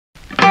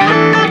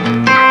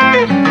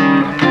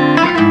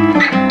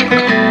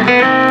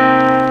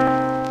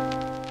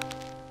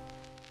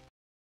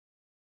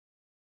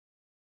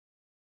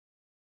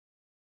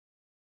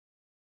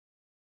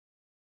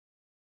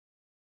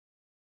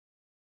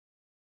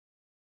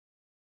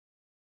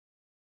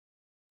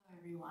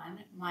everyone.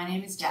 My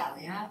name is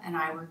Dahlia and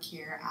I work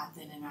here at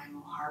the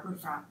Nanaimo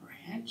Harbourfront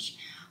branch.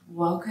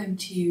 Welcome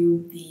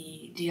to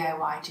the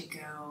DIY to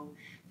go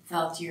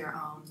Felt Your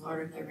Own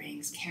Lord of the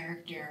Rings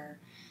character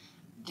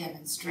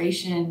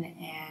demonstration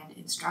and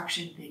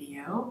instruction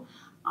video.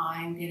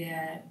 I'm going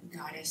to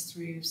guide us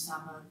through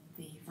some of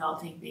the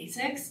felting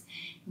basics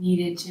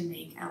needed to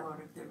make a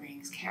Lord of the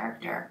Rings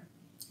character.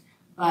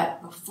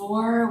 But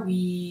before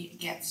we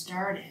get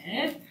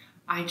started,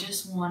 I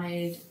just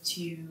wanted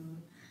to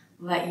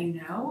let you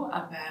know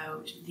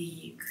about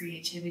the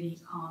Creativity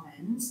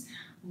Commons,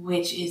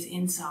 which is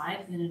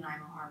inside the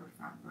Nanaimo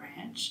Harbourfront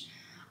branch.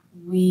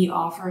 We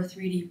offer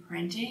 3D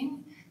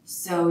printing,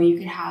 so you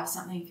could have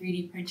something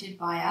 3D printed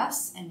by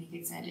us and we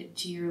could send it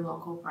to your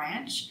local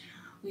branch.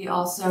 We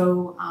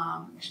also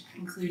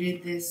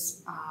included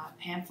this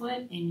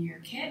pamphlet in your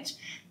kit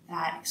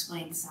that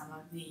explains some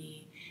of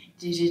the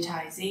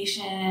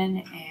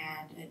digitization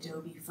and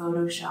Adobe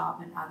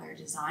Photoshop and other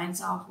design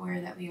software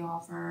that we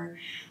offer.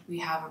 We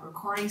have a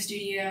recording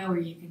studio where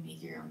you can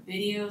make your own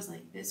videos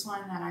like this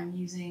one that I'm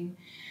using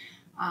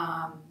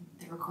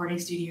the recording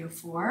studio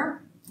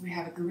for. We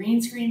have a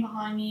green screen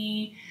behind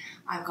me.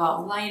 I've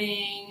got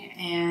lighting,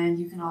 and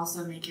you can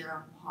also make your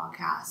own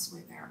podcasts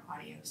with our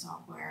audio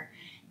software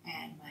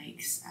and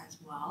mics as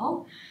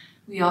well.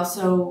 We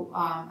also,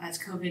 as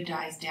COVID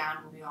dies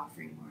down, we'll be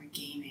offering more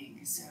gaming,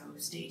 so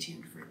stay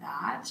tuned for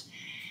that.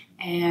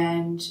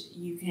 And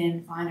you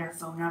can find our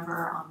phone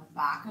number on the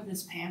back of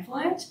this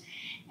pamphlet,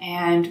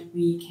 and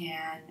we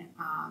can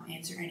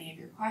answer any of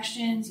your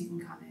questions. You can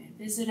come in and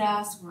visit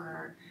us.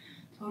 We're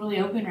totally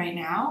open right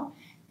now.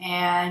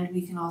 And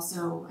we can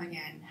also,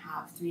 again,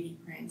 have 3D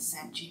prints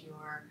sent to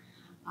your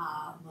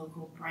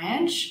local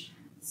branch.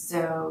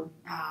 So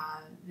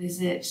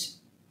visit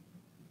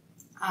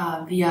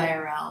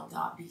virl.bc.ca,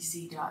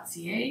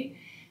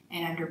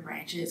 and under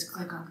branches,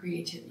 click on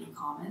Creativity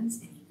Commons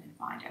and you can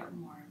find out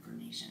more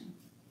information.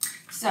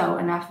 So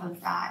enough of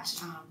that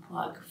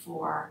plug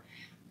for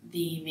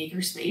the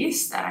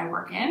makerspace that I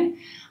work in.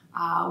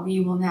 We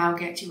will now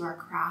get to our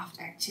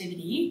craft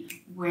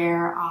activity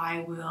where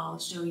I will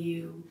show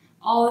you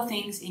all the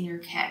things in your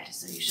kit.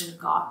 So you should have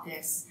got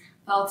this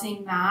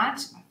felting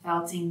mat, a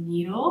felting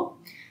needle.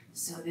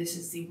 So this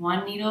is the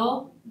one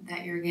needle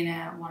that you're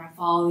gonna want to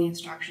follow the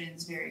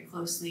instructions very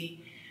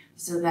closely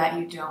so that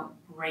you don't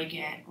break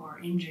it or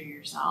injure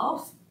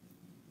yourself.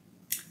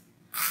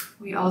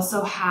 We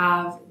also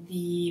have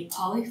the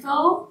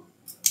polyfill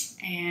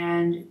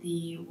and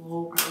the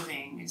wool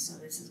roving. So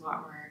this is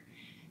what we're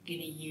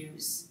gonna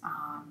use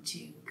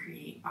to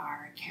create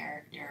our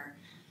character.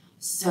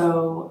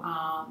 So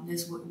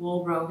this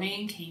wool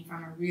roving came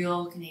from a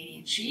real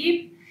Canadian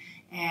sheep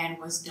and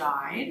was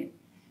dyed.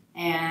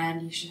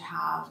 And you should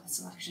have a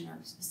selection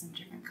of some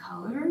different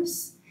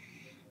colors.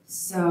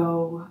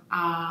 So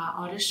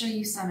I'll just show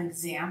you some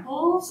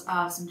examples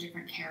of some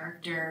different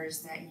characters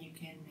that you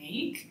can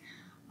make.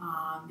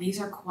 These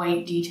are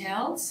quite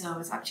detailed, so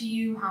it's up to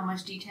you how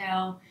much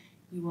detail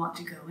you want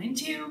to go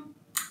into.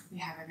 We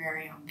have our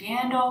very own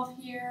Gandalf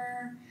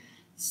here.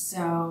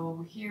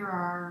 So here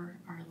are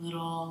our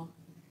little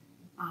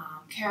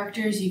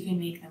characters. You can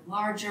make them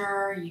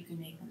larger, you can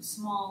make them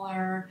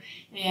smaller,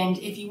 and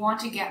if you want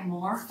to get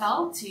more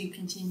felt to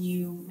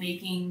continue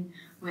making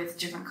with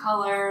different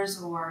colors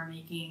or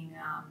making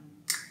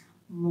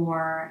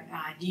more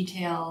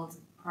detailed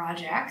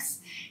projects,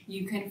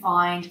 you can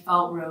find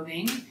felt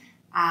roving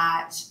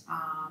at,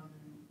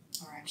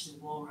 or actually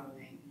wool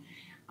roving,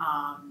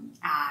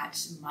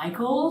 at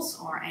Michael's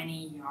or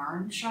any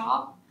yarn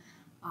shop.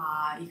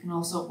 You can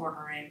also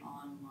order it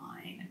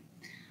online.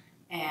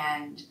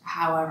 And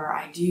however,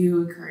 I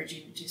do encourage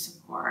you to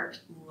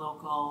support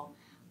local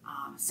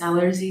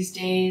sellers these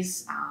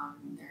days.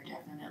 They're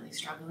definitely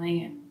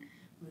struggling and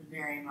would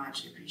very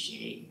much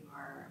appreciate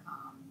your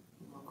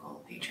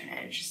local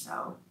patronage.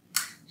 So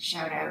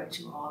shout out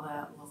to all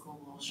the local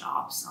wool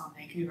shops on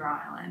Vancouver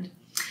Island.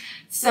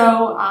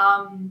 So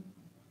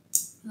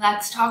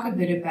let's talk a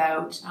bit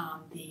about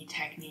the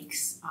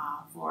techniques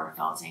for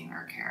felting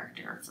our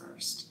character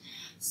first.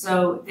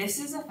 So this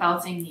is a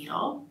felting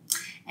needle,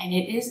 and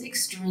it is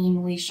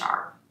extremely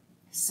sharp.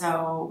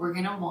 So we're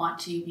going to want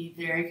to be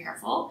very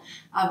careful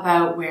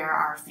about where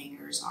our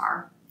fingers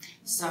are.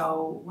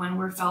 So when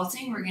we're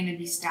felting, we're going to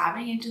be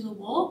stabbing into the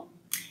wool,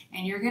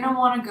 and you're going to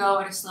want to go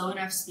at a slow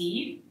enough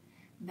speed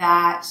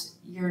that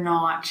you're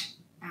not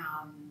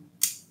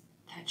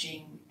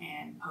touching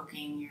and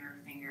poking your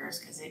fingers,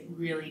 because it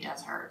really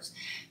does hurt.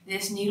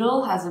 This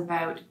needle has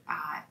about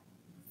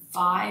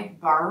 5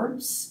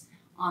 barbs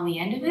on the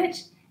end of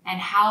it, and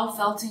how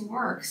felting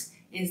works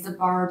is the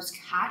barbs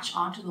catch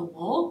onto the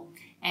wool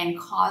and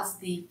cause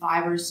the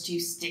fibers to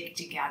stick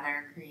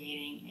together,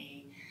 creating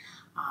a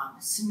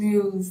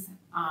smooth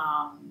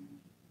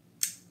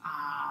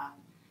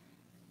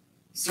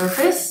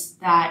surface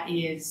that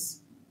is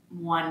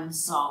one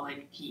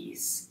solid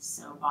piece.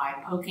 So by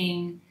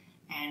poking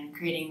and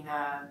creating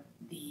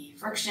the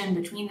friction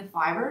between the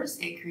fibers,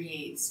 it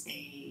creates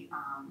a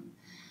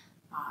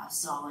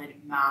solid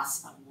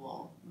mass of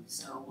wool.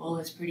 So wool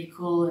is pretty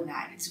cool in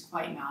that it's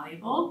quite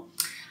malleable.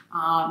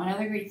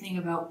 Another great thing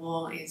about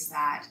wool is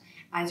that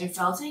as you're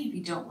felting, if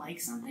you don't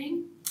like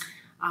something,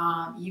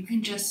 you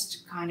can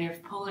just kind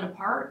of pull it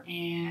apart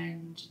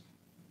and,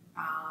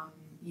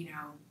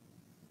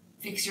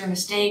 fix your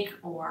mistake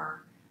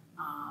or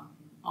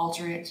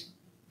alter it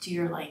to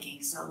your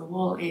liking. So the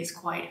wool is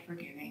quite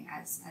forgiving,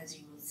 as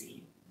you will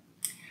see.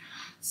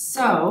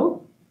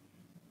 So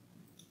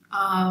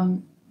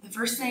the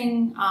first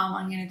thing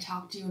I'm going to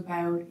talk to you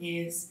about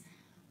is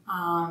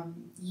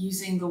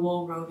using the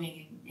wool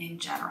roving in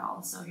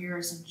general. So here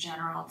are some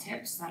general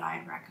tips that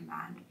I'd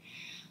recommend.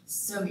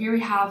 So here we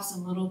have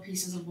some little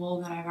pieces of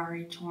wool that I've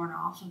already torn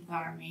off of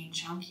our main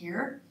chunk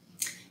here.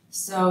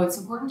 So it's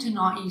important to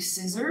not use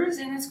scissors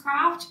in this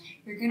craft.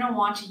 You're going to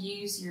want to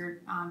use your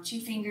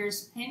 2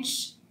 fingers,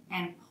 pinch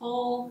and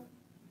pull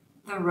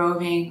the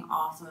roving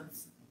off of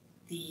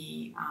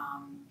the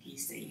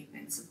piece that you've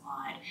been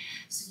supplied.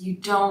 So you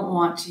don't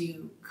want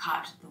to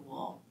cut the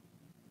wool.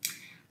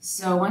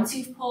 So once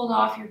you've pulled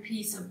off your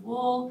piece of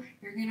wool,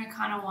 you're going to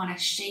kind of want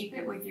to shape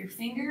it with your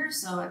fingers.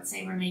 So let's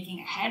say we're making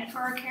a head for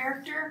our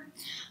character.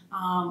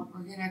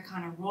 We're going to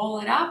kind of roll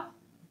it up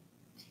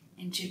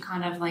into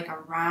kind of like a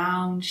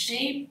round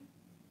shape.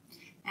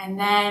 And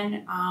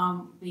then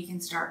we can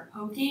start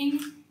poking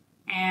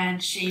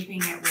and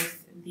shaping it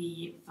with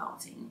the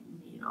felting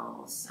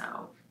needle.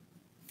 So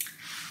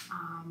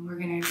we're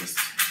going to just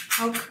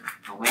poke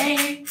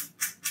away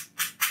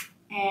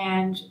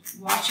and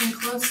watching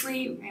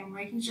closely and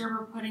making sure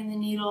we're putting the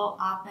needle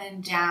up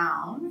and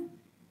down,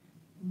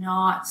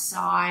 not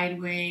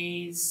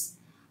sideways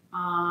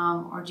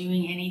or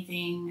doing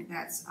anything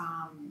that's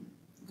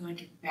going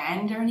to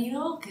bend our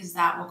needle, because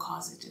that will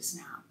cause it to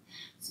snap.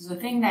 So the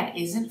thing that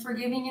isn't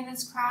forgiving in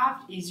this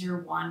craft is your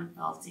one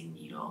felting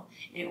needle.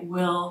 It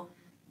will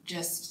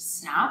just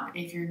snap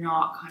if you're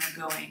not kind of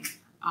going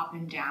up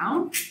and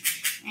down.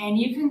 And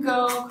you can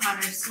go kind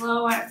of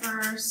slow at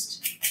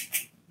first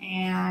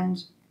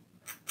and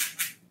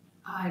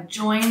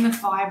join the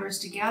fibers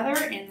together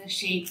in the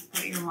shape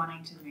that you're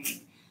wanting to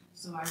make.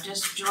 So I've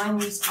just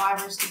joined these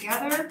fibers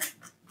together.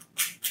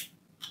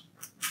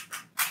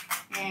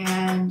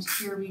 And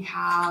here we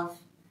have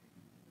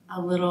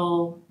a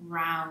little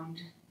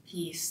round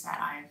piece that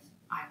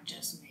I've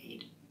just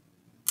made.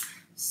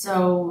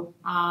 So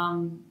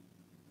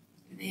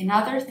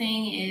another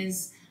thing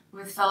is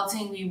with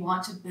felting, we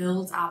want to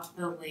build up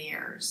the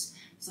layers.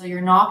 So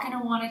you're not going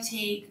to want to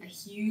take a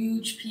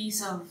huge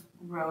piece of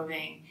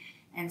roving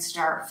and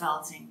start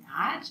felting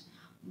that.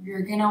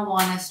 You're going to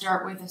want to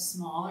start with a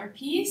smaller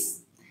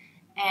piece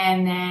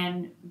and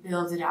then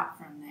build it up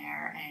from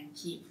there and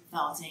keep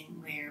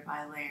felting layer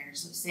by layer.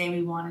 So say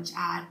we wanted to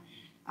add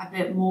a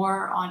bit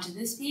more onto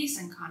this piece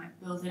and kind of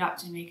build it up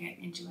to make it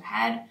into a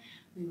head.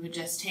 We would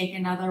just take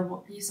another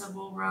piece of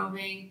wool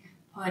roving,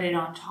 put it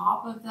on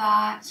top of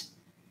that,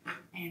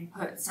 and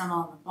put some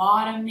on the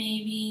bottom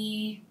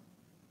maybe.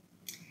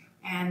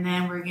 And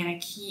then we're going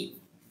to keep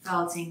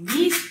felting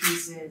these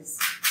pieces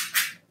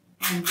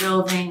and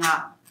building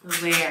up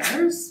the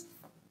layers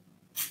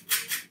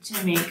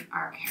to make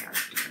our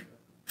character.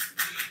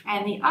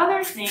 And the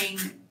other thing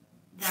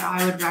that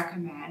I would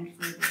recommend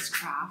for this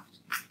craft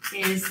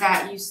is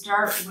that you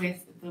start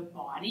with the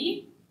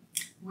body,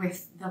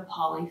 with the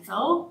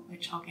polyfill,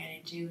 which I'll get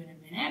into in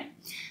a minute,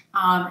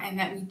 and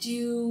that we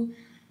do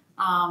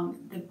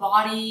the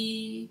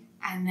body,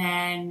 and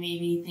then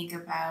maybe think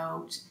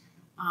about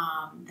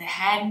the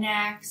head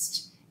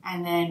next,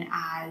 and then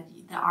add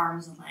the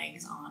arms and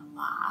legs on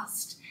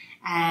last.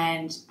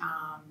 And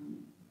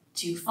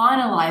to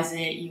finalize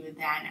it, you would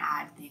then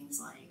add things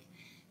like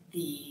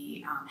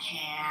the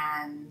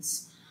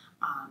hands,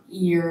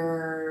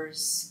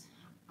 ears,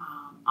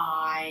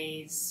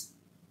 eyes,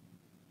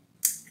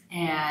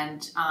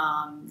 and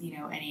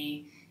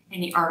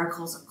any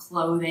articles of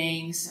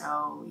clothing.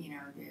 So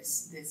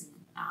this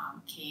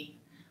cape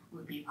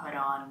would be put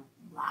on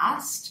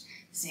last.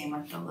 Same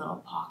with the little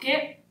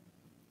pocket,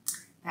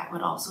 that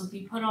would also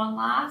be put on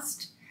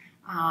last.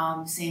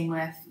 Same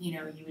with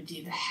you would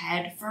do the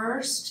head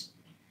first,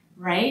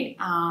 right?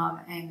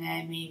 And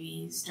then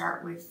maybe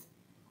start with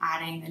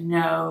adding the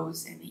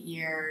nose and the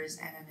ears,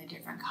 and then the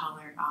different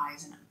colored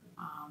eyes and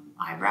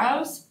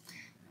eyebrows,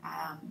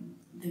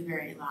 the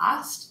very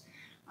last.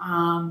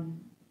 You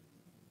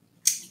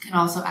can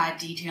also add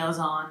details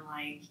on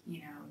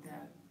the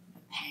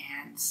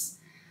pants,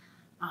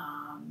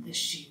 the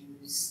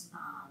shoes.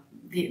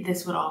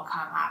 This would all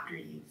come after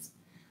you've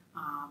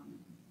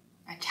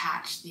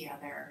attached the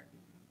other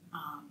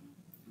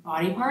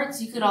body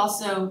parts. You could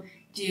also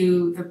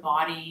do the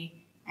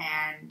body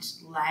and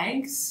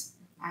legs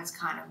as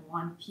kind of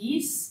one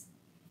piece,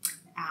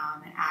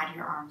 and add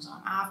your arms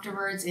on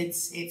afterwards.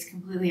 It's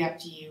completely up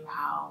to you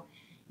how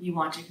you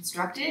want to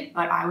construct it,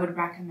 but I would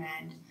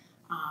recommend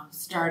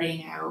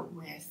starting out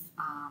with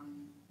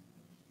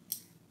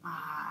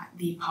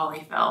the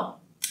polyfill,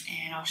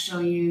 and I'll show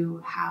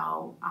you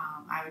how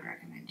I would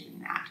recommend doing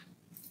that.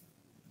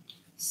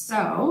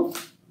 So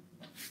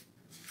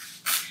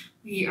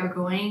we are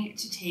going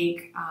to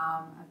take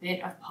a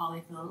bit of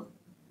polyfill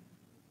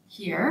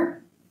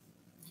here,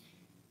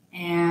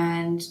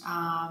 and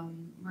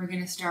we're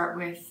going to start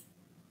with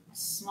a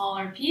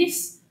smaller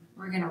piece.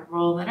 We're going to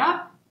roll it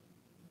up.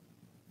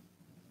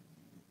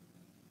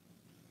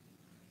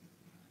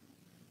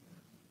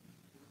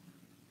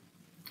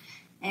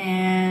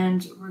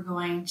 And we're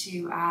going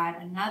to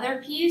add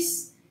another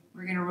piece.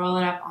 We're going to roll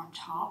it up on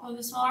top of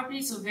the smaller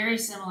piece, so very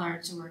similar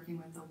to working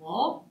with the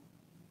wool.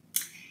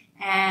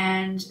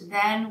 And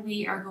then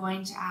we are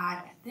going to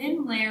add a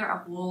thin layer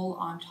of wool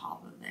on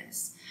top of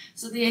this.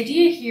 So the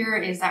idea here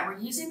is that we're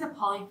using the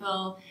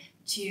polyfill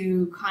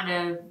to kind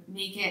of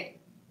make it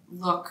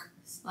look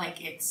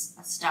like it's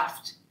a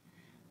stuffed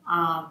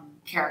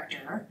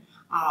character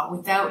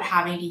without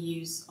having to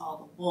use all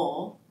the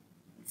wool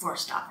for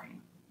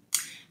stuffing.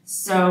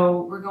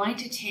 So we're going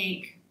to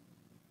take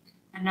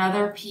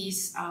another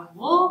piece of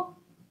wool,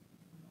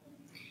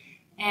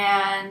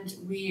 and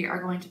we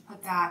are going to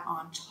put that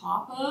on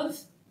top of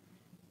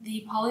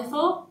the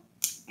polyfill,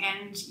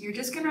 and you're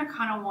just going to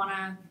kind of want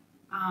to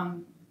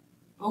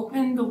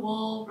open the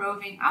wool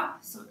roving up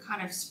so it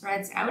kind of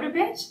spreads out a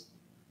bit.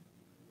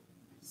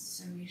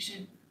 So you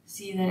should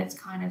see that it's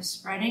kind of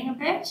spreading a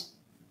bit,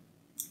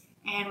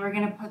 and we're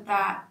going to put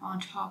that on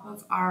top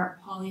of our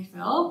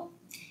polyfill,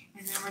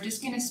 and then we're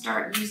just going to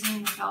start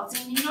using the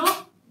felting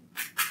needle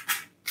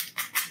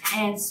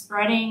and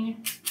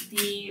spreading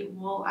the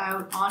wool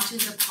out onto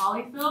the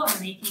polyfill and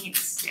making it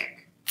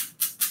stick.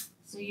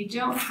 So you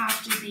don't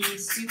have to be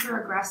super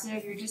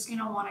aggressive. You're just going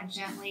to want to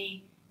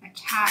gently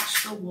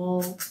attach the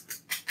wool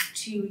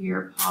to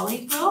your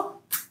polyfill.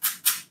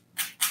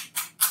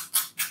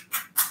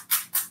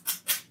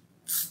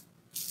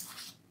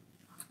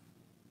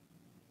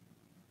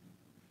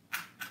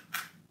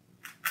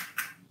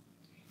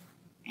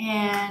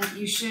 And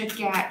you should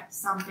get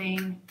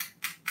something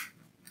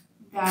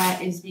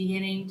that is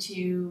beginning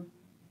to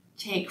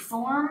take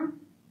form,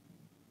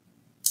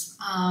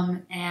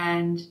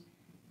 and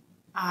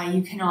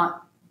you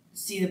cannot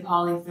see the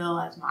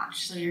polyfill as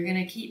much. So you're going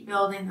to keep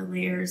building the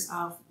layers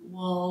of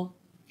wool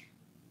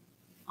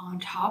on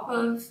top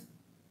of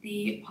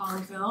the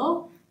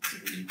polyfill so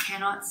that you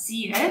cannot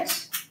see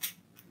it.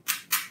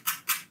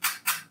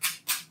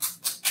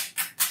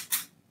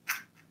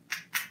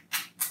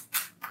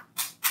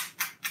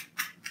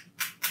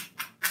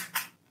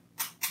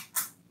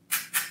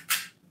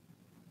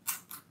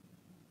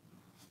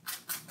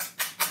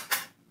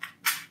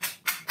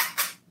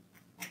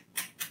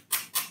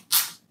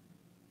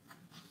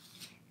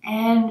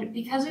 And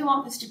because we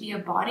want this to be a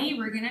body,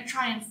 we're going to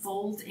try and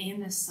fold in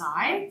the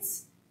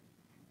sides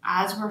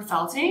as we're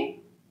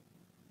felting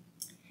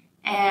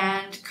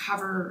and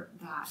cover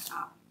that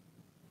up.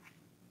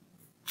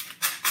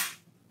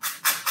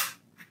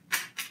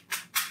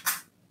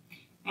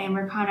 And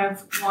we're kind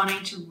of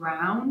wanting to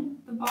round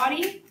the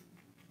body.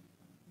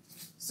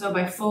 So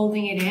by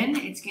folding it in,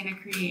 it's going to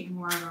create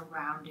more of a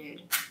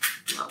rounded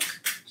look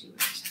to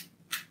it.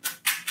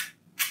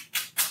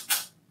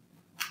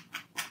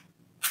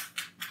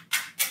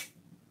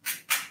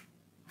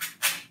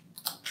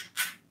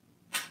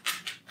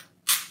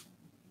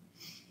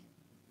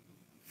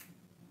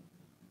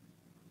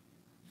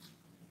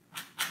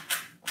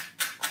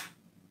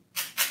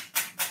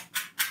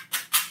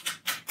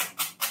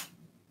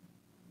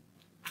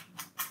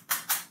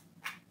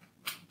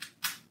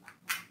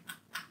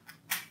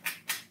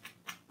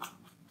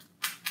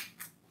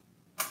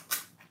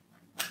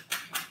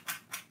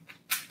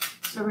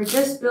 So we're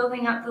just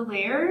building up the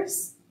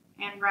layers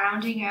and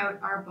rounding out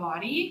our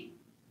body.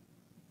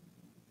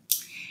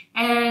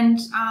 And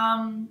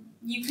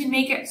you can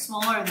make it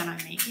smaller than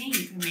I'm making.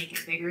 You can make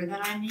it bigger than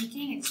I'm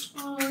making. It's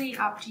totally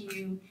up to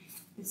you.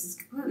 This is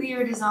completely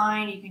your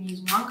design. You can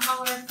use one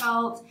color of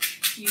felt.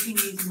 You can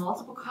use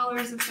multiple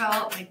colors of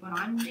felt, like what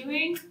I'm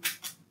doing.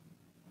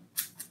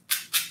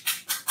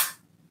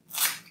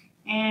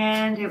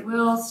 And it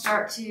will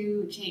start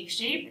to take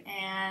shape,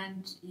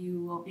 and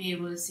you will be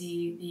able to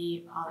see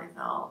the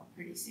polyfill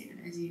pretty soon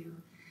as you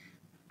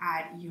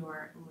add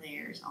your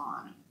layers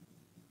on.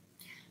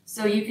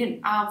 So you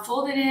can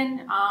fold it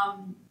in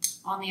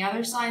on the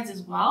other sides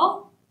as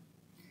well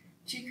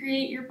to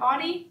create your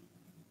body.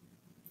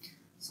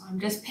 So I'm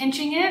just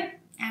pinching it,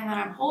 and then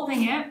I'm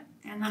holding it,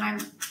 and then I'm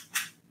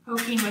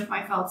poking with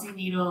my felting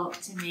needle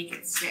to make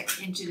it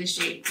stick into the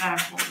shape that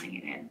I'm holding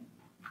it in.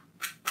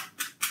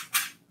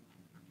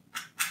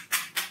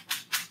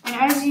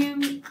 And as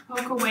you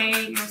poke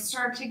away, you'll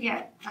start to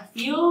get a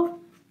feel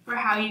for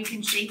how you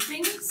can shape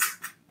things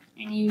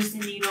and use the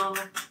needle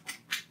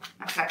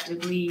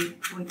effectively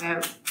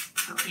without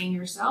poking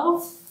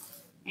yourself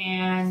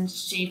and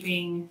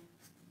shaping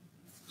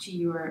to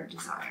your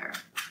desire.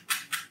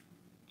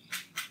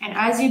 And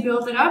as you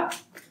build it up,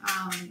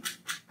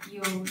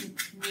 you'll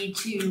need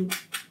to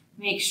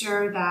make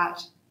sure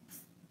that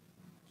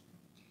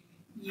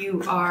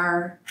you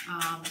are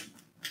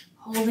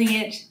holding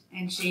it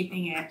and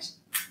shaping it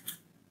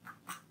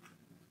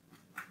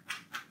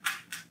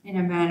in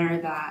a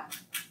manner that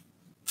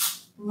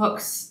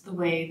looks the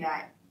way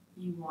that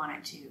you want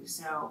it to.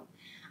 So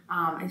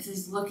this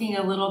is looking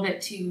a little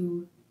bit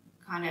too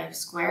kind of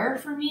square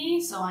for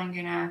me, so I'm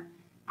gonna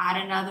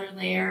add another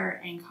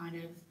layer and kind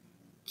of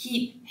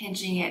keep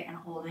pinching it and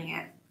holding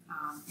it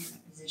in the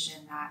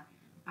position that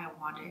I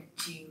want it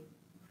to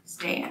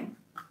stay in.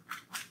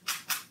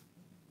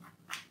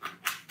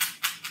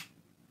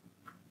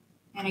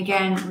 And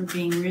again, we're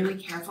being really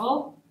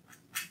careful,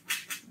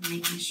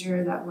 making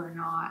sure that we're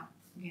not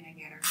gonna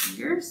get our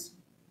fingers.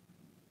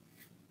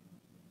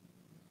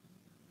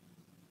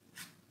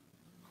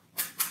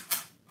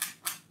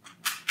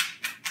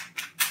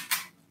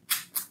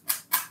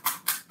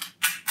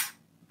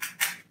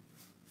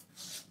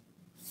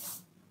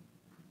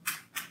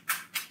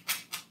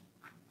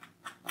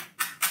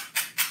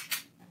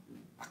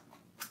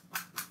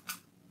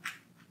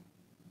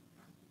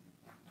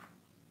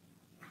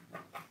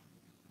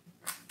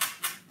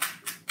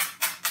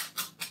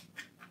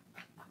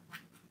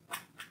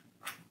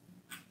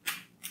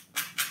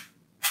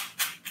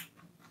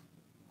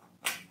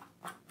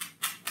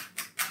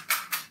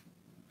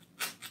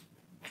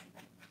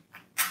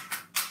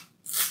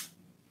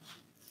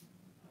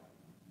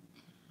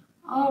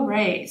 All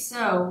right,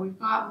 so we've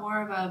got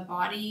more of a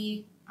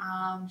body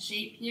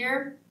shape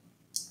here.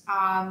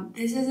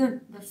 This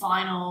isn't the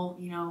final,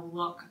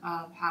 look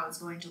of how it's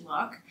going to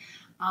look.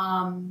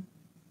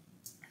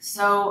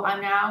 So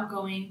I'm now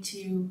going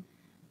to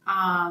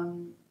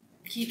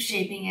keep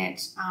shaping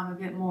it a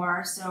bit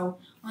more. So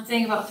one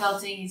thing about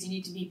felting is you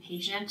need to be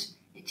patient.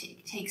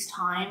 It takes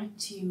time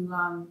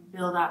to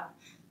build up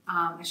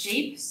a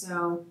shape.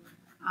 So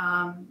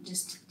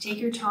just take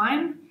your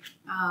time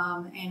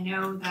and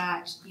know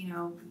that,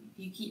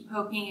 if you keep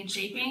poking and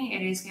shaping,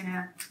 it is going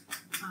to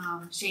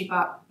shape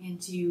up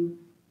into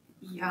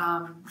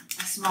a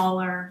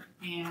smaller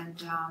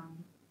and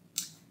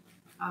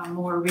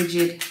more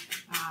rigid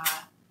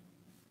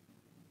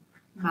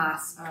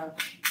mass of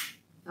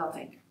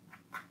felting.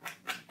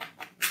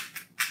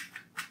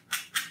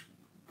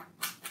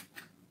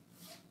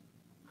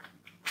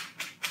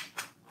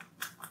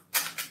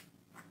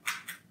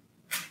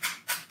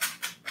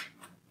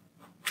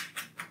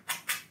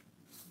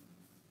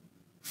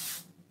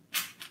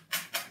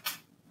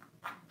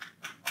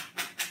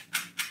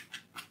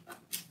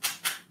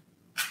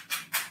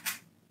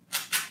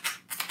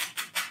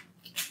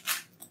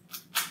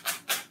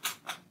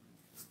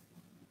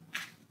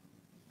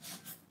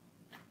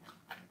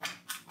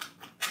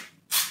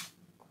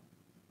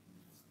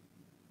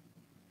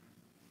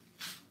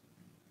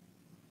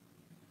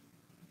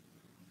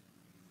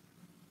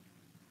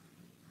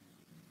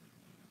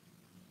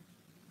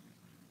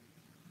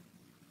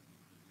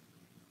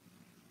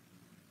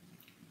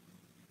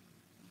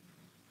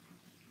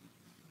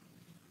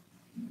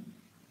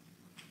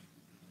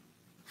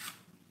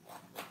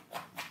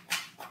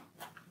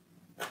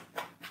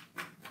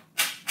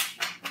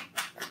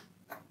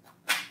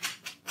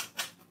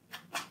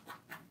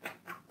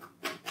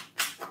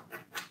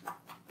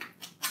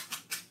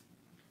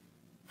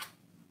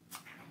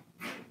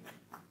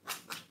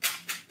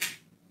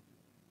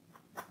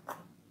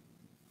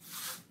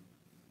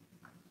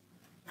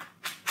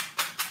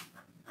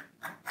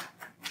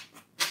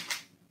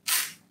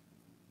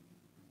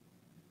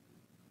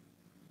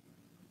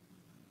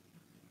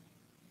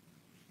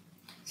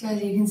 So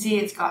as you can see,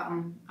 it's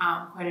gotten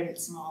quite a bit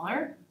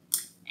smaller,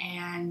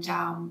 and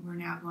we're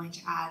now going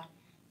to add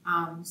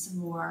some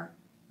more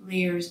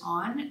layers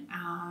on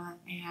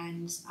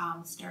and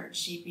start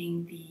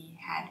shaping the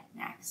head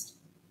next.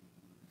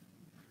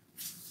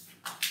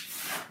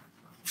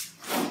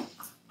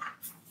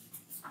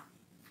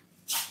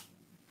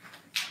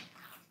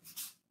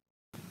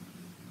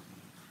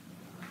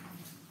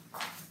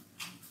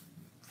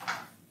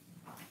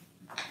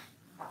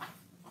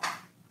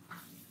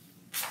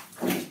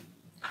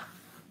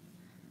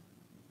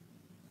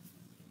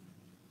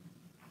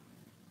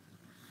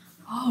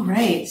 All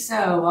right,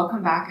 so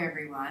welcome back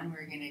everyone.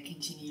 We're going to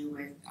continue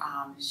with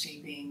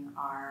shaping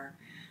our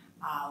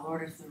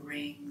Lord of the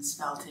Rings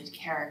felted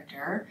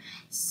character.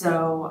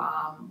 So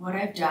what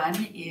I've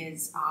done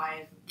is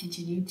I've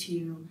continued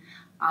to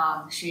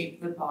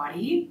shape the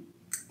body,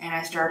 and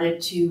I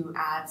started to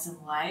add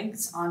some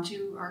legs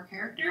onto our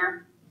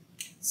character.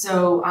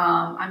 So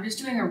I'm just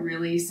doing a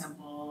really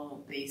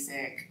simple,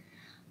 basic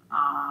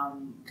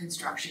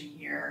construction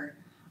here.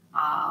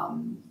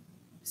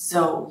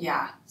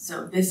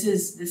 So this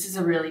is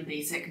a really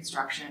basic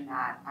construction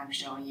that I'm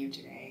showing you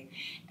today,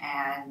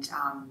 and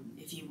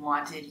if you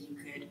wanted, you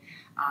could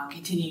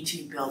continue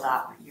to build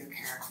up your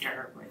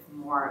character with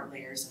more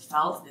layers of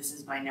felt. This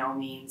is by no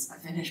means a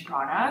finished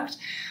product,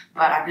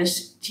 but I'm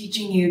just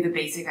teaching you the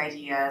basic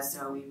idea.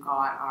 So we've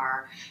got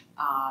our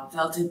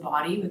felted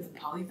body with the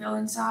polyfill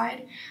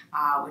inside,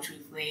 which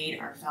we've laid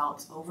our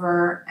felt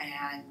over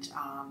and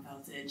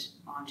felted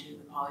onto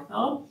the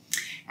polyfill.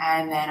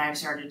 And then I've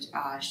started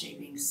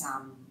shaping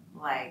some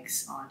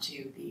legs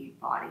onto the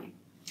body.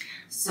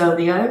 So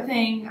the other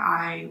thing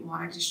I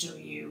wanted to show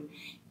you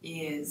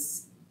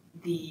is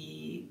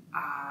the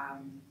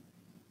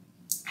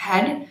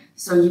head.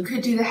 So you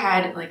could do the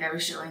head like I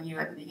was showing you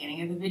at the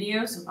beginning of the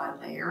video, so by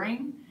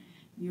layering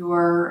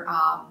your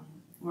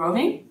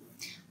roving,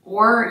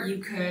 or you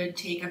could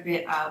take a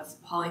bit of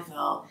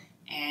polyfill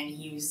and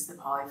use the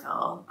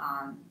polyfill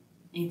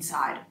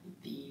inside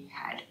the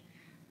head.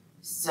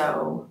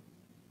 So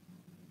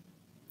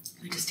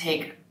you just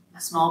take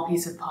a small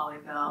piece of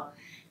polyfill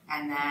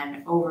and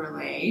then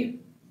overlay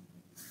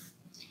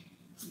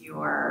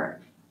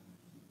your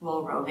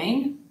wool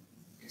roving,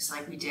 just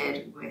like we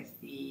did with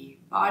the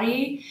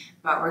body,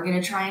 but we're going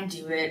to try and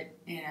do it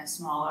in a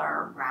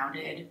smaller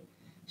rounded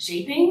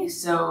shaping.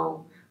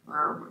 So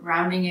we're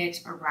rounding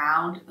it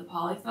around the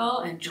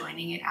polyfill and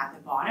joining it at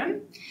the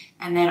bottom.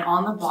 And then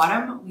on the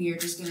bottom, we are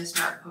just going to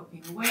start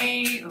poking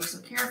away, oh so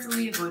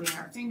carefully, avoiding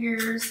our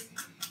fingers,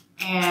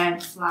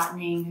 and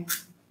flattening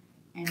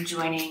and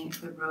joining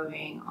the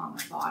roving on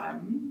the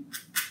bottom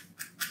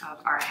of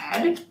our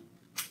head.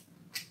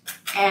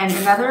 And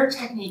another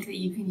technique that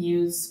you can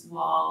use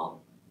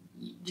while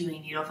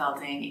doing needle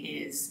felting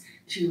is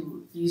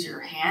to use your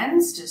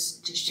hands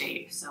just to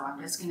shape. So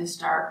I'm just going to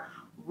start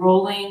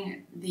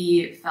rolling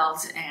the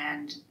felt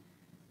and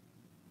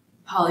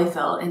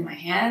polyfill in my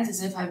hands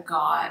as if I've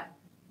got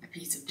a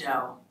piece of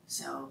dough.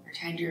 So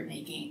pretend you're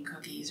making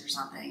cookies or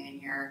something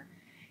and you're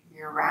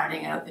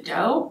rounding out the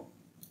dough.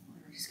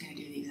 We're just going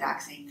to do the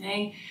exact same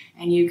thing,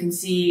 and you can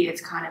see it's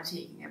kind of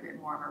taking a bit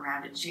more of a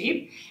rounded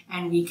shape,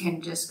 and we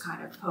can just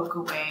kind of poke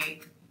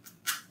away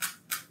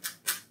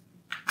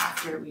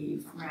after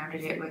we've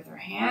rounded it with our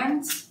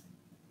hands.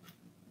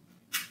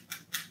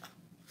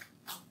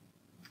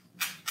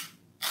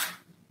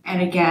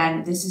 And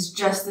again, this is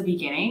just the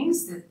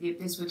beginnings.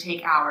 This would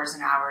take hours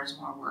and hours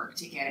more work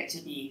to get it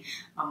to be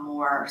a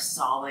more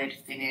solid,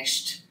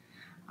 finished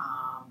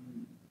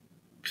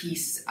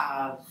piece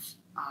of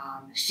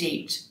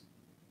shaped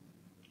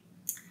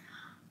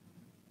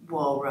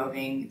wool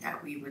roving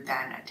that we would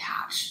then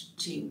attach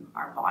to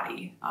our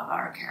body of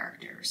our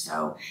character.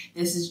 So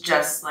this is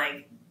just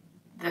like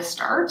the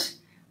start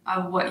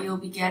of what you'll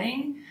be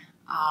getting.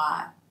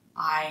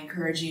 I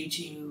encourage you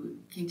to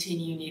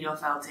continue needle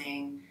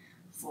felting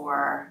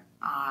for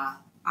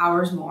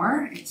hours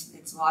more.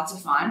 It's lots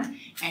of fun,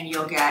 and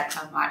you'll get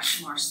a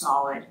much more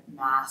solid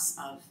mass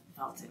of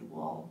felted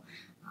wool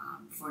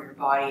for your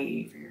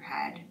body, for your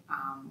head,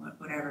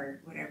 whatever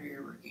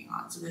you're working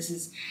on. So this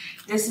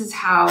is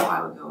how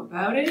I would go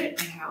about it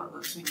and how it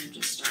looks when you're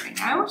just starting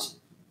out.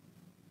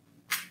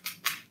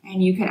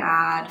 And you can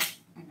add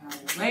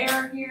another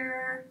layer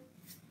here.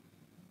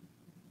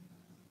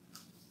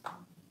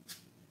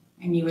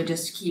 And you would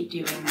just keep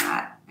doing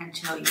that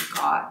until you've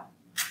got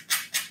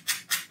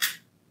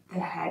the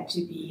head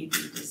to be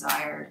the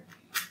desired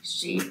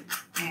shape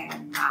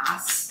and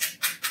mass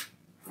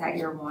that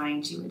you're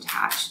wanting to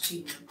attach to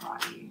your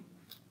body.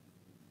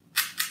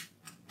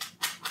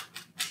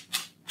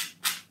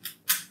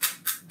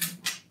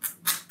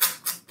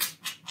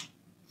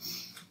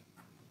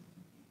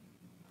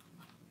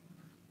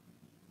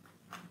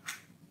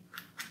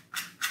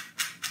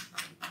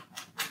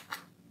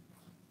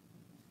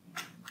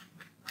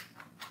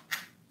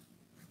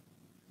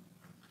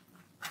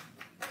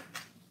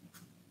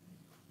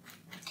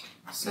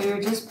 So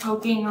you're just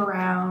poking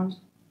around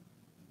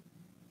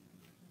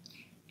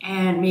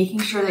and making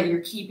sure that you're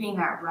keeping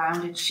that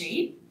rounded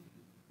shape.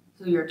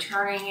 So you're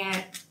turning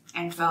it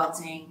and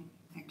felting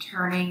and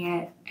turning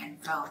it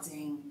and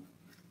felting.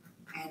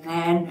 And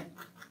then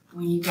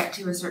when you get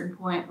to a certain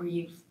point where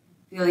you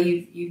feel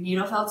you've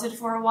needle felted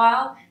for a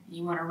while and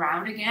you want to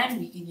round again,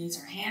 we can use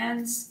our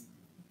hands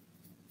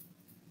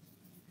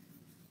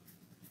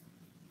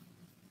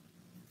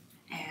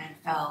and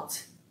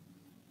felt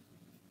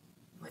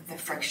with the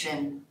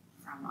friction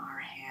from our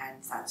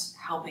hands that's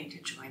helping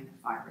to join the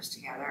fibers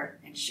together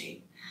and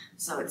shape.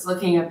 So it's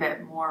looking a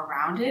bit more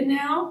rounded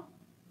now.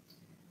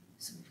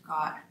 So we've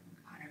got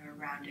kind of a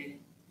rounded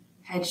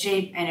head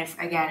shape, and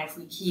if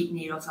we keep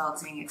needle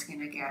felting, it's going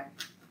to get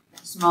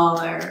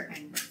smaller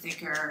and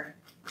thicker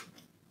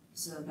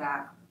so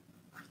that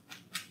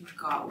we've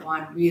got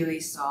one really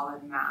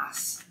solid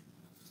mass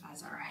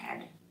as our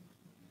head.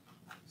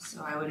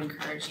 So I would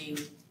encourage you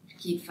to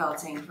keep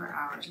felting for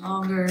hours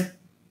longer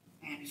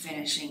and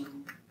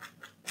finishing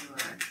your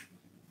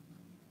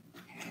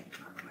head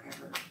or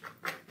whatever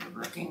you're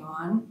working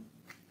on.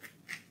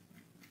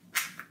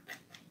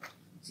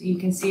 So you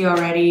can see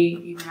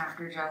already, even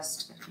after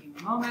just a few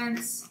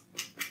moments,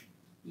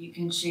 you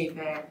can shape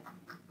it.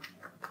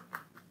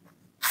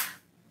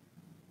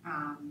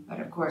 But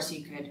of course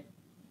you could,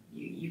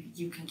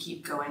 you can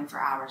keep going for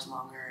hours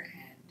longer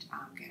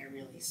and get a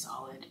really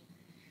solid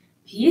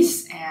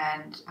piece.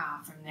 And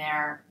from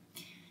there,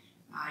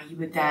 you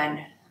would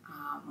then,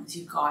 once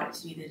you've got it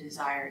to be the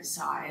desired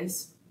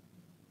size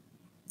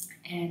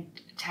and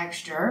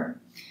texture,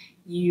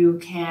 you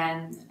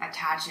can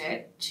attach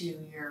it to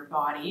your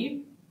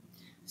body.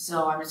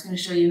 So I'm just going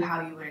to show you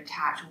how you would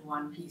attach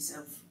one piece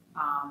of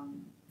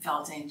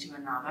felting to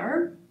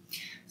another.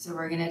 So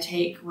we're going to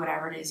take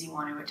whatever it is you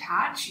want to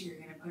attach. You're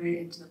going to put it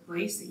into the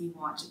place that you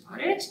want to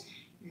put it.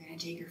 You're going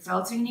to take your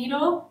felting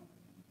needle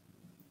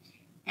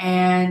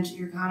And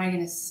you're kind of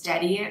going to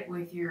steady it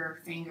with your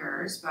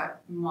fingers,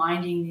 but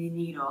minding the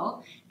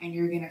needle, and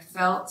you're going to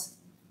felt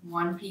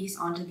one piece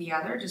onto the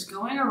other, just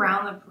going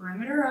around the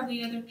perimeter of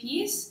the other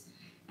piece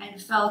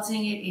and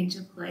felting it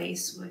into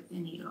place with the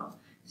needle.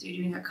 So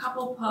you're doing a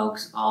couple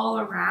pokes all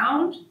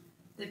around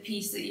the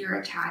piece that you're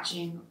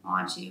attaching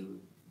onto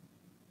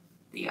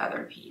the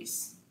other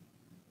piece.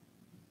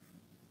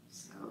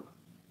 So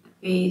the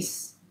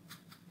base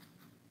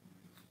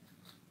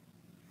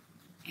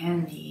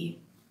and the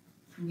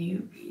new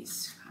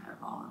piece kind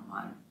of all in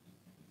one.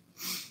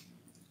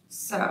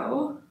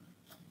 So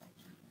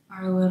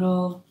our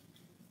little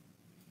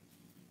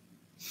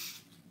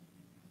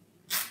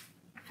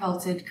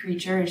felted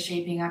creature is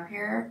shaping up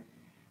here.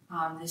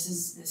 This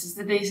is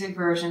the basic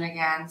version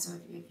again. So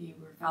if you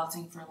were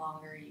felting for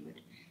longer, you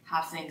would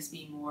have things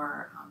be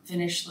more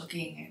finished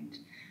looking and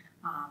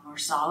more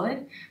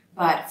solid.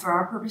 But for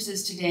our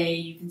purposes today,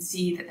 you can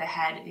see that the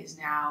head is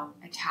now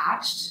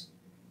attached.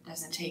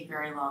 Doesn't take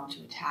very long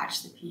to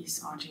attach the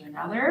piece onto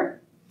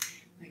another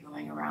by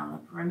going around the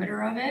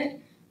perimeter of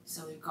it.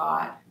 So we've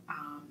got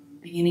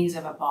beginnings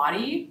of a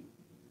body,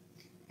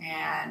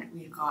 and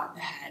we've got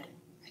the head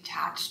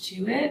attached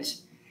to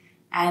it.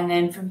 And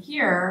then from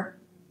here,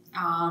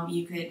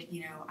 you could,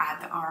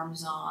 add the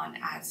arms on,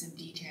 add some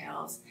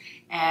details.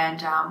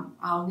 And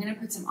I'm going to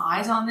put some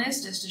eyes on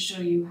this just to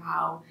show you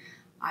how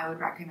I would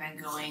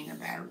recommend going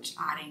about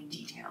adding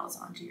details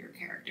onto your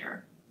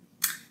character.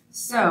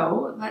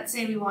 So let's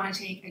say we want to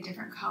take a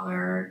different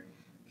color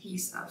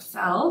piece of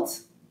felt.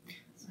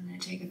 So I'm going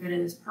to take a bit of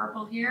this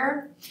purple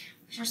here.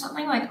 For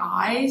something like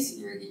eyes,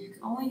 you're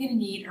only going to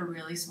need a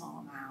really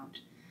small amount.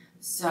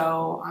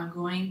 So I'm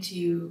going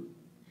to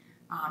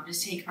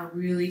just take a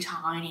really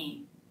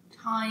tiny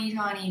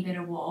bit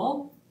of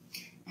wool,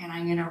 and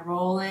I'm going to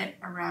roll it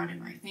around in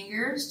my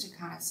fingers to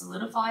kind of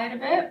solidify it a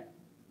bit.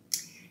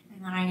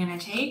 And then I'm going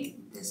to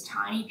take this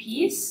tiny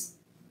piece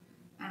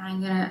and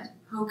I'm going to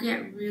poke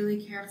it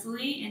really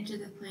carefully into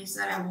the place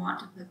that I want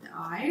to put the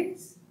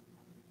eyes.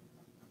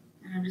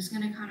 And I'm just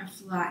going to kind of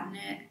flatten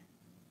it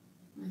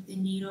with the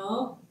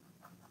needle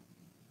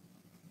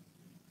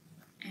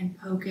and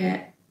poke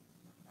it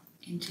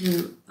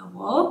into the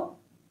wool.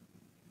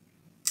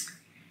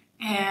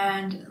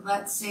 And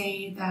let's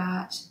say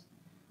that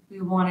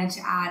we wanted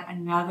to add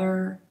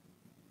another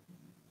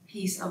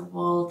piece of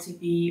wool to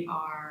be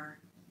our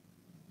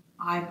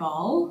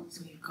eyeball.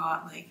 So we've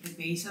got like the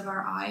base of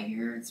our eye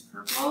here, it's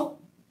purple.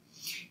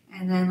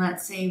 And then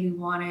let's say we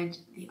wanted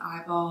the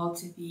eyeball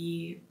to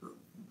be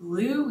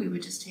blue. We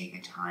would just take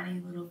a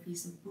tiny little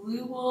piece of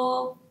blue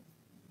wool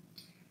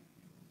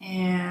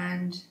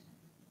and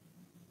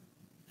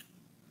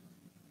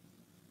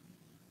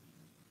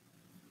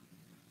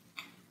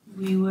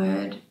we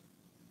would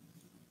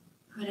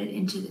put it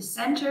into the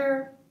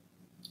center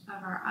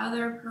of our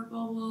other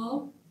purple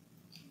wool,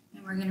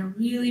 and we're going to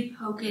really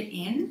poke it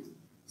in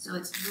so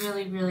it's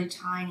really, really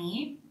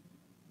tiny.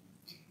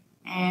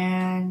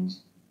 And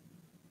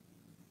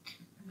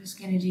I'm just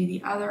going to do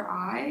the other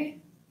eye.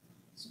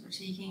 So we're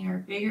taking our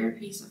bigger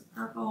piece of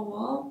purple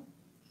wool,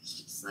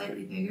 just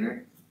slightly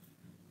bigger.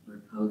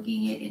 We're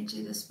poking it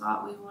into the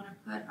spot we want to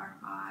put our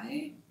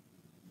eye.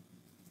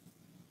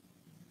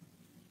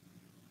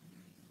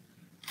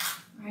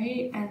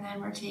 Right, and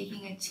then we're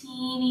taking a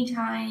teeny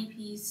tiny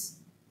piece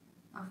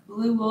of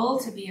blue wool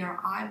to be our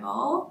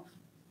eyeball.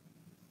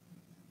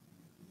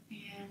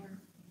 And we're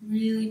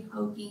really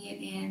poking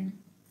it in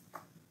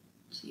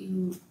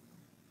to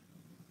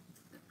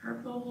the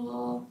purple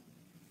wool.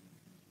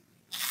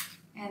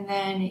 And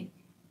then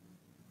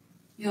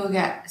you'll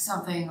get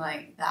something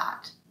like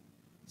that.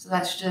 So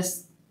that's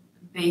just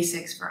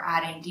basics for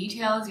adding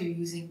details. You're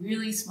using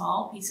really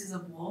small pieces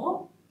of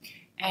wool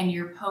and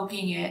you're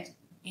poking it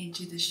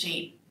into the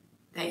shape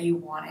that you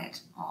want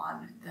it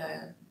on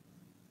the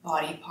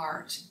body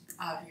part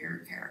of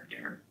your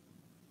character.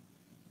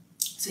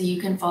 So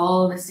you can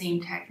follow the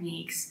same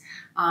techniques.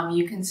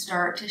 You can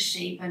start to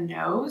shape a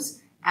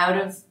nose out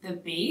of the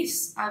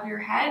base of your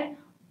head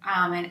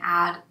and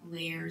add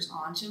layers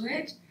onto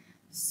it.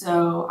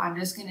 So I'm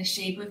just going to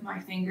shape with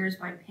my fingers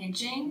by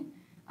pinching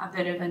a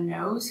bit of a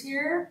nose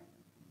here.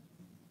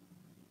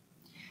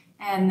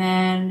 And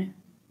then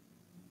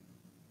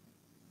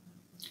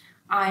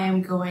I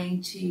am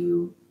going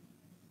to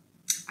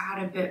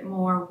add a bit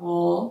more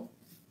wool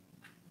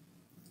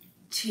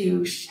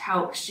to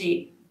help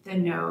shape the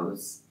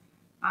nose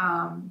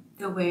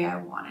the way I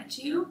want it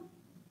to.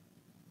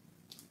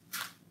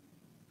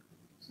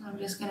 So I'm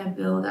just going to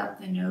build up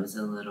the nose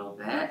a little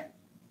bit.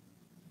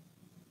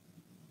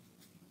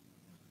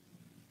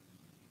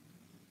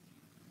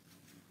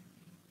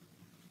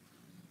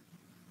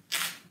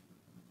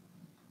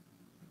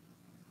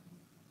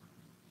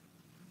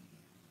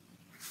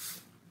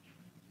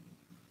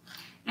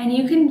 And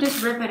you can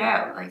just rip it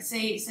out. Like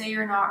say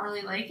you're not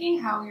really liking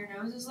how your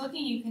nose is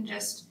looking, you can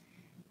just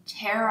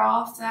tear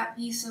off that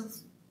piece of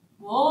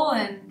wool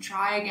and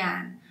try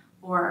again,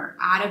 or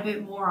add a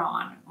bit more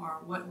on, or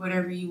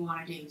whatever you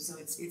want to do. So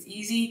it's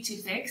easy to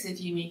fix.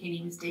 If you make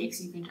any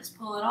mistakes, you can just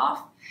pull it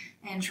off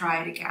and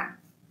try it again.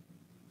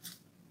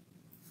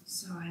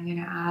 So I'm going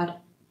to add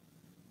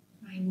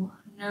my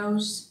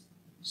nose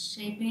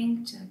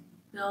shaping to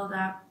build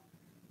up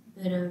a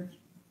bit of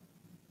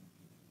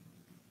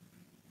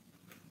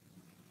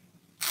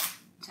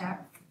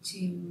depth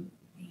to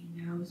the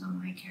nose on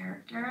my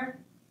character.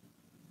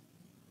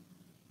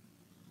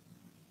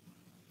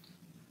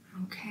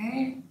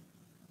 Okay.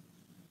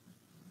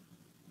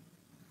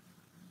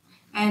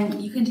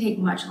 And you can take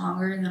much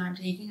longer than I'm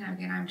taking.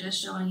 Again, I'm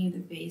just showing you the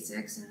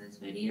basics in this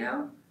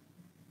video.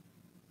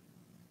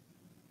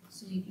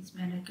 So you can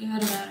spend a good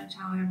amount of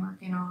time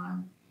working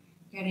on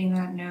getting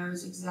that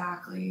nose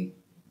exactly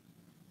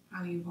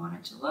how you want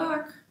it to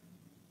look.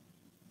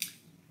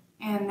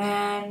 And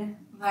then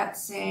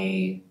let's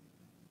say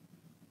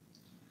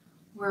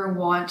we're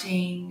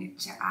wanting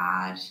to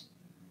add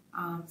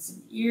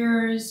some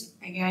ears.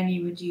 Again,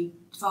 you would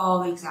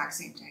follow the exact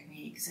same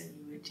technique. So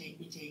you would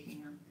be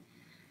taking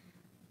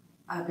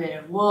a bit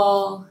of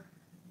wool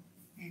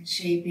and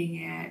shaping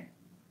it,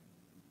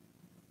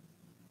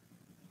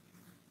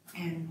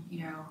 and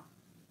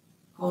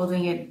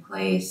holding it in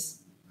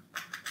place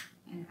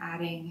and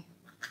adding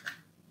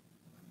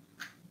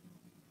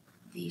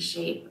the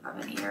shape of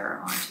an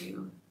ear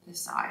onto the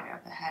side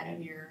of the head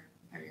of your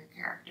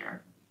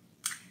character.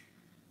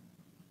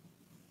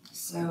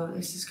 So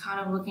this is kind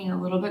of looking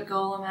a little bit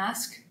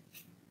Golem-esque,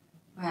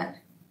 but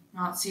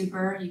not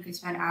super. You could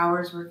spend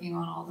hours working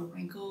on all the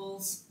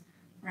wrinkles,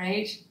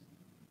 right?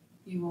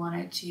 If you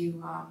wanted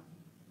to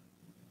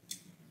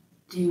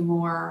do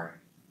more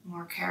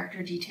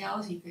character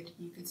details, you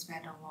could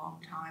spend a long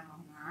time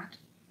on that.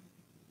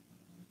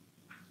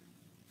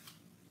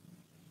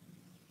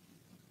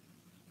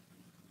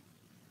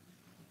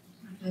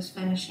 I'm just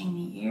finishing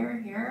the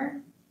ear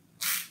here,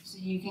 so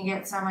you can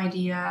get some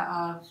idea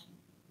of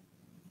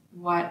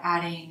what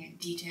adding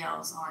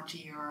details onto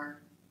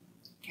your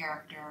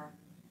character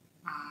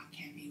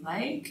can be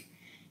like.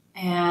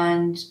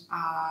 And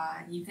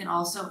you can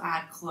also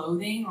add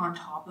clothing on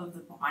top of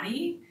the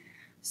body.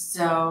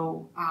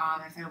 So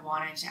if I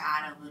wanted to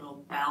add a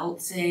little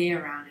belt, say,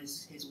 around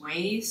his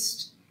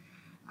waist,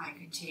 I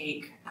could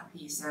take a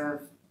piece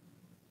of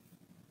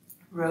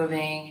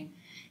roving,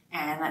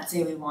 and let's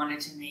say we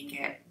wanted to make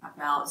it a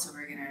belt, so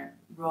we're going to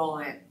roll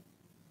it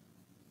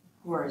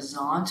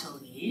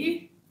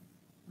horizontally,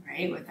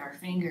 right, with our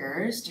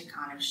fingers to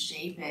kind of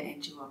shape it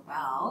into a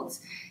belt.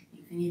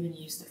 You can even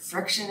use the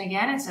friction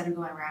again. Instead of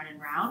going round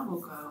and round, we'll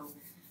go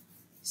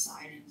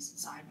side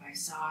by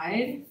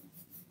side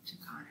to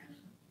kind of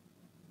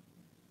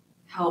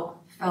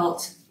help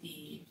felt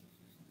the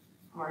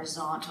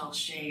horizontal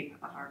shape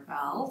of our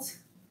belt,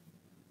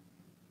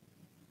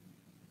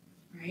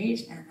 right?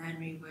 And then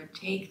we would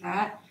take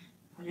that,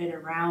 put it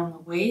around the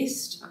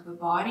waist of the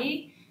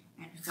body,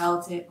 and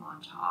felt it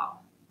on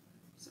top.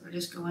 So we're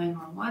just going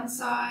on one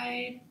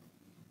side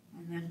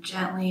and then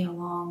gently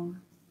along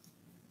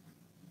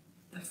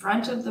the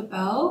front of the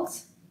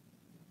belt,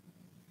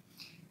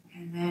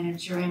 and then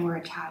ensuring we're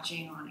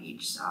attaching on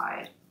each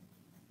side.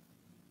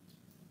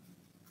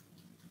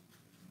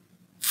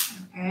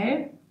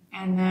 Okay,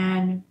 and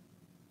then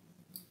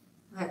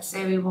let's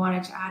say we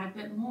wanted to add a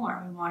bit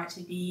more. We want it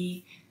to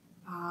be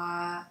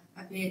a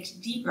bit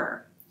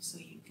deeper, so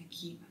you can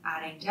keep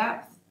adding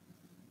depth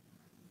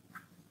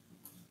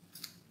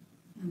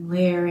and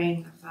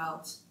layering the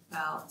felt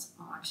belt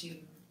onto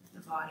the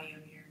body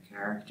of your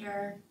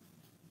character.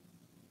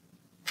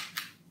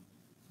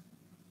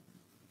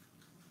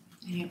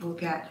 And it will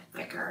get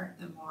thicker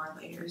the more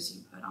layers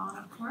you put on,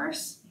 of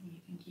course. And you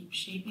can keep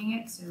shaping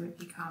it so it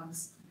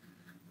becomes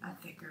a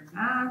thicker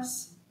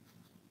mass.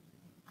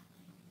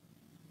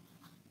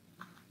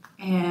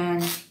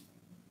 And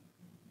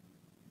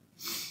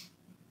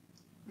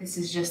this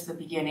is just the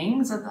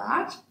beginnings of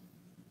that.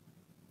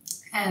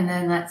 And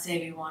then let's say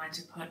we wanted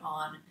to put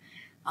on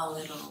a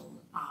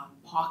little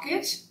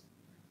pocket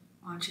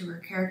onto her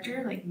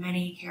character, like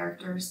many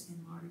characters in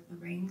Lord of the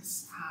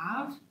Rings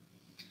have.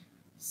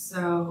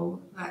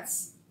 So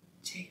let's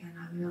take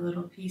another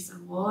little piece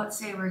of wool. Let's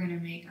say we're going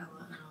to make a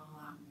little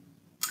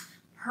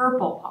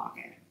purple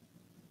pocket.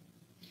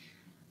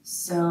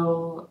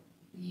 So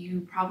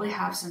you probably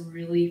have some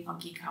really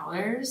funky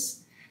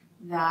colors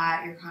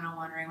that you're kind of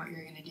wondering what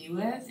you're going to do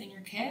with in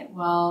your kit.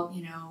 Well,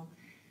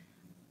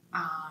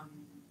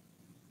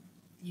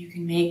 you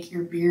can make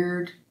your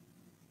beard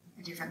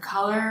a different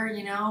color,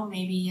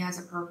 maybe he has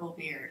a purple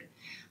beard.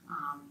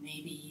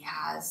 Maybe he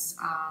has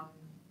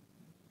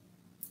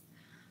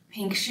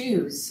pink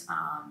shoes.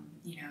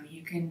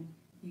 You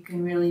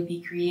can really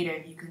be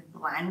creative. You can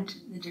blend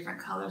the different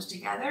colors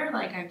together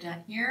like I've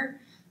done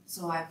here.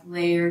 So I've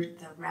layered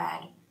the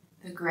red,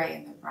 the gray,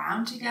 and the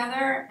brown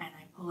together, and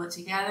I pull it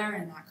together,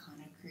 and that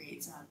kind of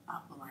creates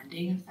a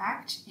blending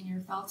effect in your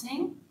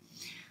felting.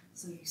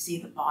 So you see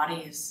the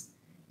body is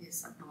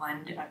a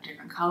blend of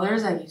different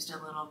colors. I used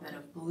a little bit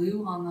of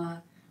blue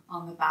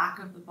on the back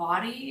of the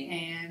body,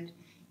 and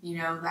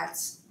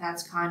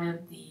that's kind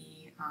of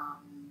the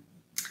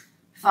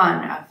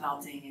fun of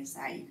felting, is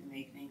that you can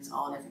make things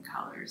all different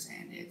colors,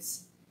 and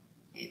it's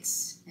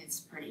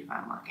pretty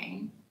fun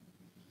looking.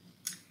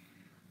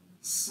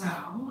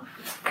 So,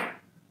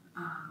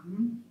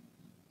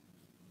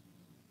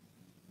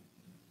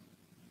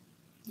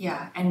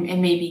 yeah, and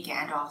maybe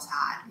Gandalf's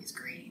hat is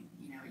green.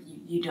 You know,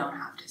 you don't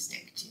have to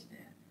stick to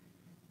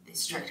the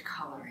strict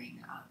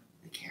coloring of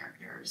the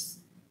characters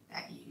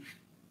that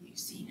you've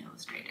seen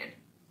illustrated.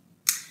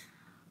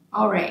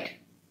 All right,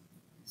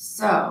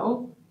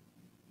 so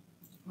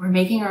we're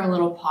making our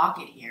little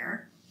pocket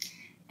here,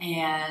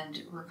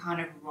 and we're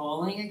kind of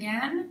rolling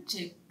again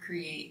to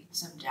create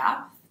some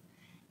depth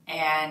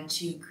and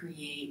to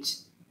create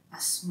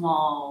a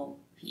small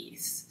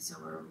piece. So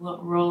we're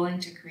rolling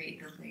to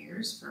create the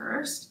layers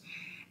first,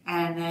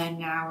 and then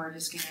now we're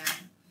just gonna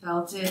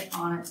felt it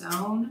on its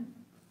own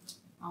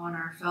on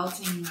our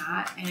felting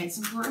mat. And it's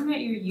important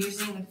that you're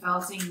using the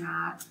felting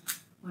mat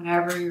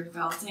whenever you're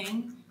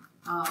felting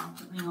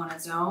something on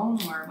its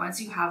own, or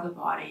once you have the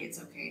body,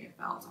 it's okay to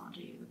felt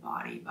onto the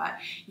body, but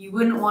you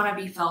wouldn't want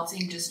to be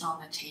felting just on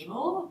the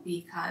table,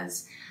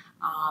 because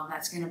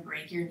that's going to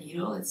break your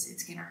needle.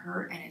 It's going to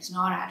hurt, and it's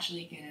not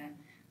actually going to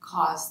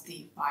cause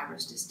the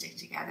fibers to stick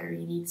together.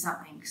 You need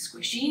something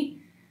squishy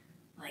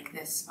like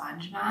this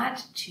sponge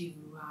mat to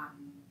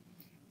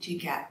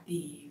get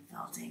the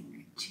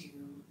felting to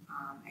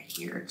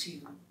adhere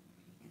to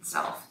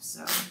itself.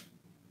 So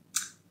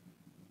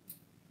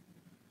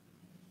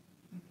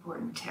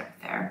important tip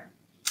there.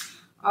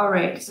 All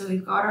right, so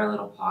we've got our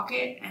little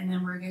pocket, and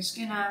then we're just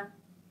gonna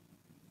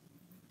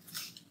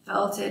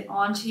felt it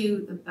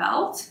onto the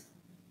belt.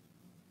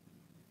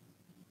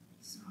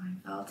 So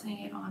I'm felting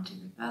it onto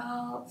the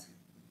belt.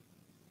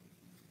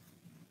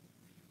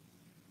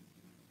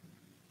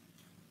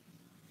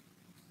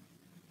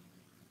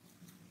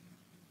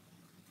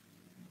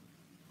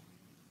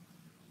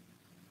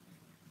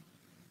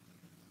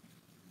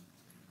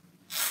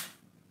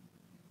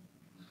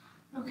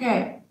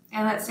 Okay.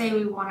 And let's say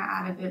we want to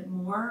add a bit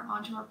more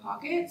onto our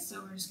pocket,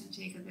 so we're just going to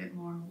take a bit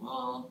more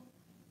wool.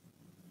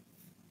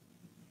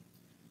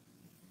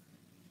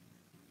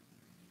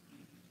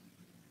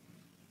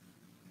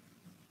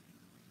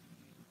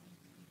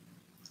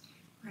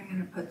 We're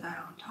going to put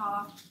that on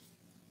top.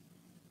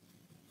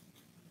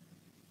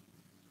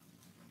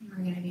 And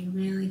we're going to be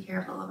really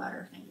careful about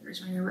our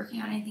fingers. When you're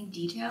working on anything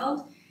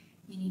detailed,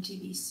 you need to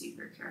be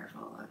super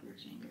careful of your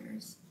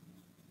fingers.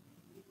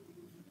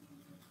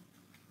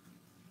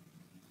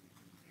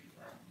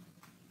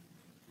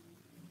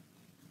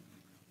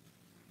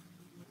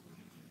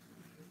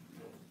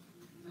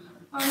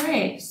 All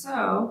right,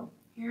 so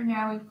here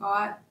now we've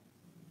got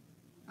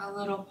a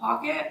little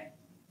pocket,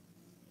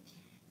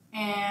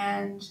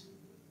 and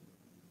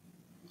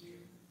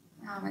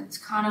it's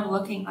kind of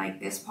looking like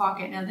this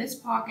pocket. Now this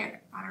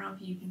pocket, I don't know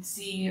if you can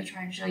see, I'll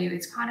try and show you,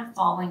 it's kind of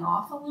falling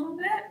off a little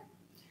bit.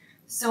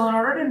 So in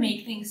order to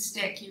make things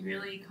stick, you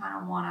really kind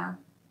of want to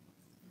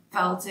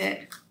felt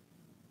it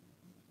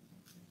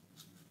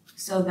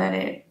so that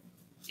it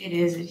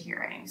is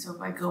adhering. So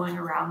by going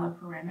around the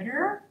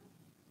perimeter,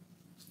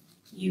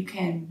 you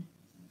can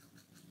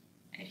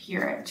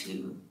adhere it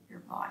to your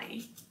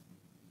body.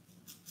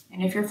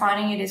 And if you're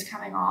finding it is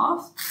coming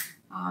off,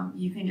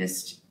 you can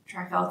just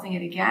try felting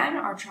it again,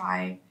 or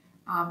try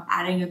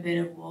adding a bit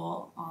of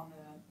wool on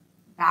the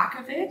back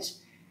of it,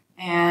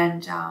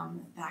 and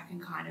that can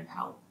kind of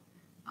help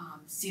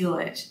seal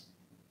it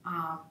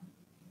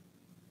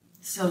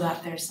so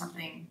that there's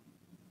something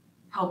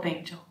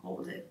helping to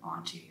hold it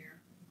onto your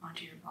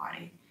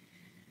body.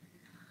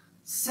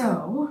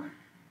 So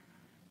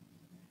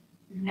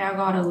we've now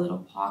got a little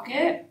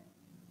pocket.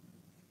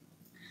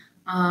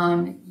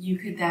 You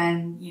could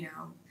then,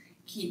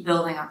 keep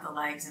building up the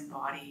legs and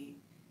body,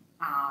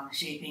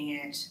 shaping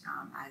it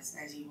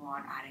as you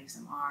want, adding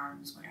some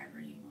arms, whatever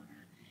you want to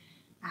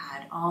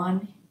add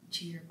on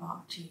to your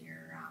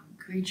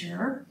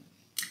creature.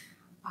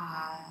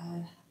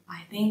 I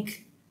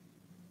think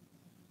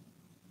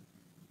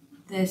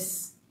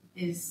this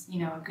is,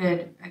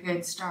 a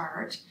good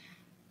start,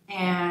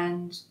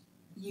 and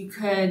you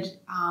could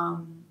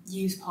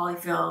use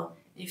polyfill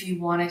if you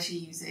wanted to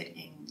use it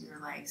in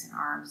your legs and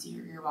arms.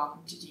 You're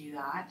welcome to do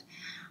that.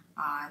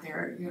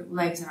 Your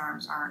legs and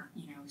arms aren't,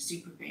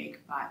 super big,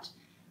 but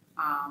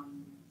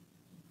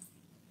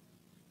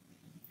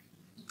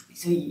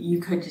so you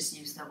could just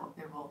use the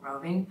wool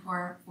roving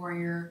for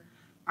your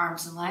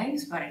arms and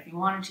legs. But if you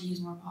wanted to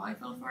use more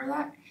polyfill for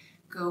that,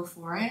 go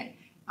for it.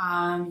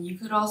 You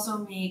could also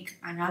make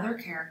another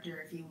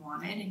character if you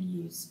wanted and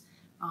use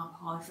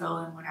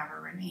polyfill and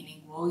whatever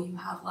remaining wool you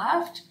have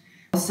left.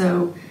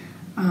 Also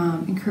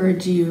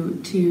encourage you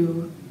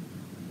to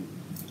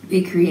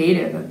be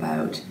creative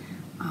about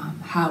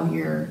how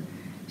you're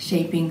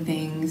shaping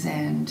things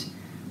and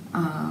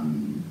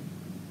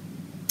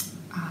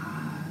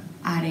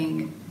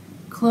adding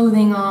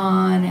clothing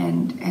on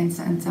and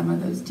some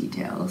of those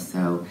details.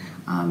 So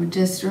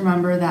just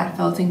remember that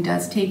felting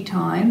does take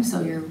time,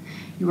 so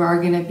you are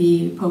going to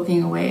be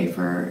poking away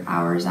for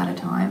hours at a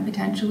time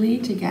potentially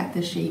to get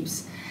the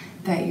shapes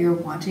that you're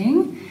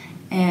wanting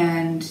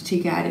and to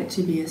get it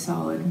to be a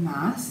solid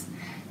mass.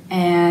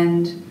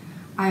 And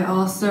I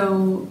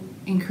also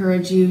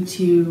encourage you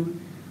to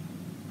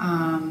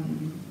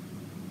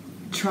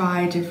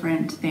try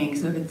different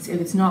things. So if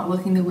it's not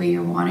looking the way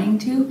you're wanting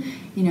to,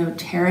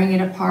 tearing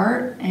it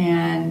apart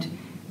and,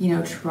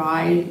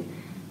 try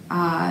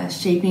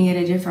shaping it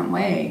a different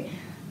way.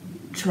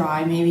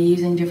 Try maybe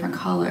using different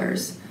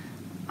colors.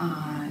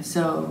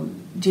 So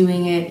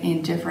doing it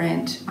in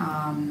different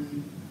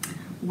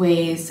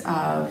ways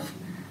of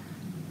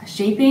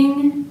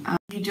shaping.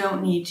 You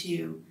don't need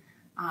to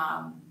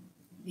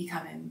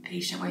become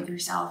impatient with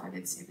yourself if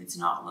it's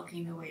not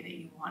looking the way that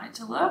you want it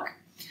to look.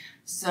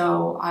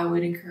 So I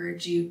would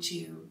encourage you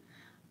to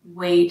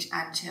wait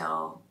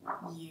until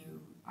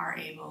you are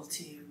able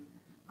to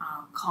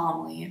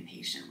calmly and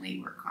patiently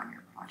work on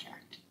your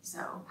project.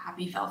 So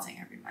happy felting,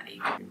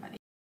 everybody.